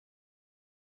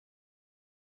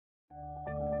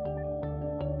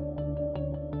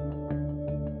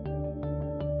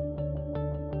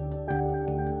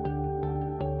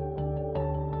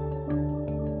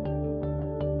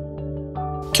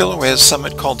Kilauea's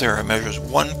summit caldera measures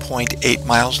 1.8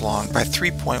 miles long by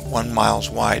 3.1 miles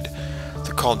wide.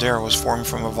 The caldera was formed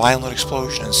from a violent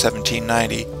explosion in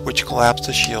 1790, which collapsed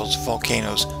the Shields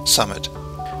volcano's summit.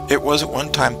 It was at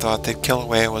one time thought that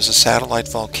Kilauea was a satellite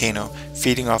volcano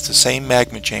feeding off the same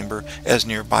magma chamber as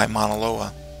nearby Mauna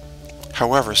Loa.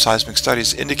 However, seismic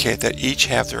studies indicate that each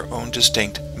have their own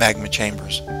distinct magma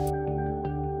chambers.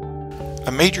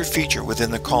 A major feature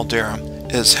within the caldera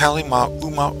is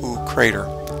Halemaʻumaʻu Crater,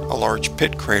 a large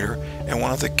pit crater and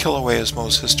one of the Kilauea's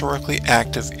most historically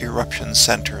active eruption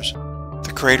centers.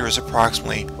 The crater is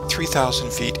approximately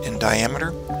 3,000 feet in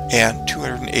diameter and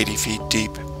 280 feet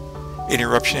deep. An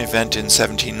eruption event in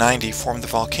 1790 formed the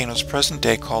volcano's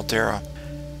present-day caldera.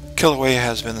 Kilauea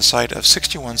has been the site of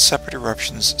 61 separate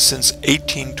eruptions since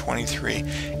 1823,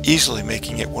 easily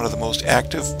making it one of the most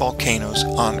active volcanoes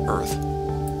on Earth.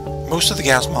 Most of the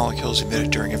gas molecules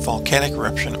emitted during a volcanic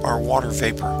eruption are water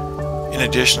vapor. In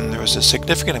addition, there is a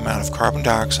significant amount of carbon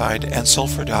dioxide and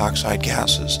sulfur dioxide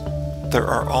gases. There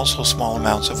are also small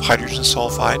amounts of hydrogen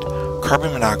sulfide,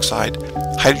 carbon monoxide,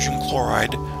 hydrogen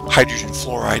chloride, hydrogen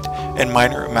fluoride, and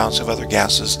minor amounts of other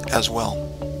gases as well.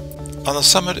 On the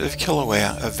summit of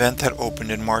Kilauea, a vent that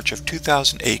opened in March of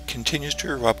 2008 continues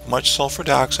to erupt much sulfur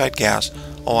dioxide gas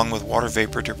along with water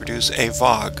vapor to produce a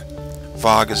VOG.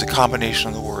 VOG is a combination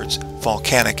of the words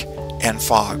volcanic and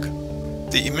fog.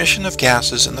 The emission of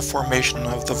gases and the formation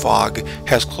of the VOG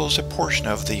has closed a portion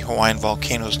of the Hawaiian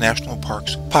Volcanoes National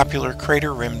Park's popular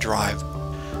Crater Rim Drive.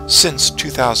 Since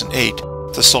 2008,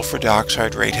 the sulfur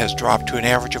dioxide rate has dropped to an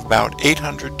average of about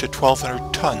 800 to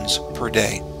 1,200 tons per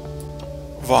day.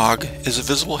 VOG is a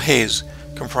visible haze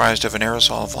comprised of an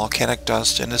aerosol of volcanic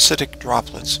dust and acidic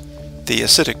droplets. The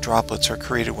acidic droplets are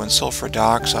created when sulfur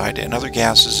dioxide and other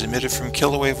gases emitted from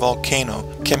Kilauea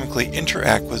volcano chemically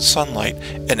interact with sunlight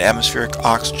and atmospheric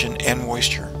oxygen and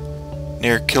moisture.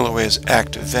 Near Kilauea's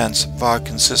active vents, VOG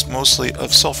consists mostly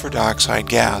of sulfur dioxide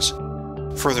gas.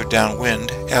 Further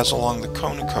downwind, as along the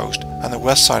Kona coast on the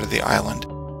west side of the island,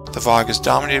 the VOG is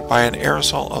dominated by an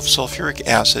aerosol of sulfuric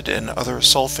acid and other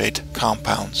sulfate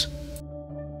compounds.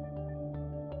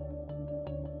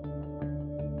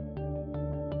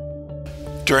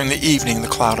 During the evening, the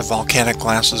cloud of volcanic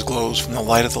gases glows from the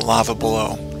light of the lava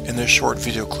below. In this short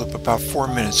video clip, about 4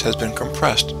 minutes has been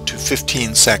compressed to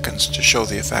 15 seconds to show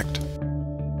the effect.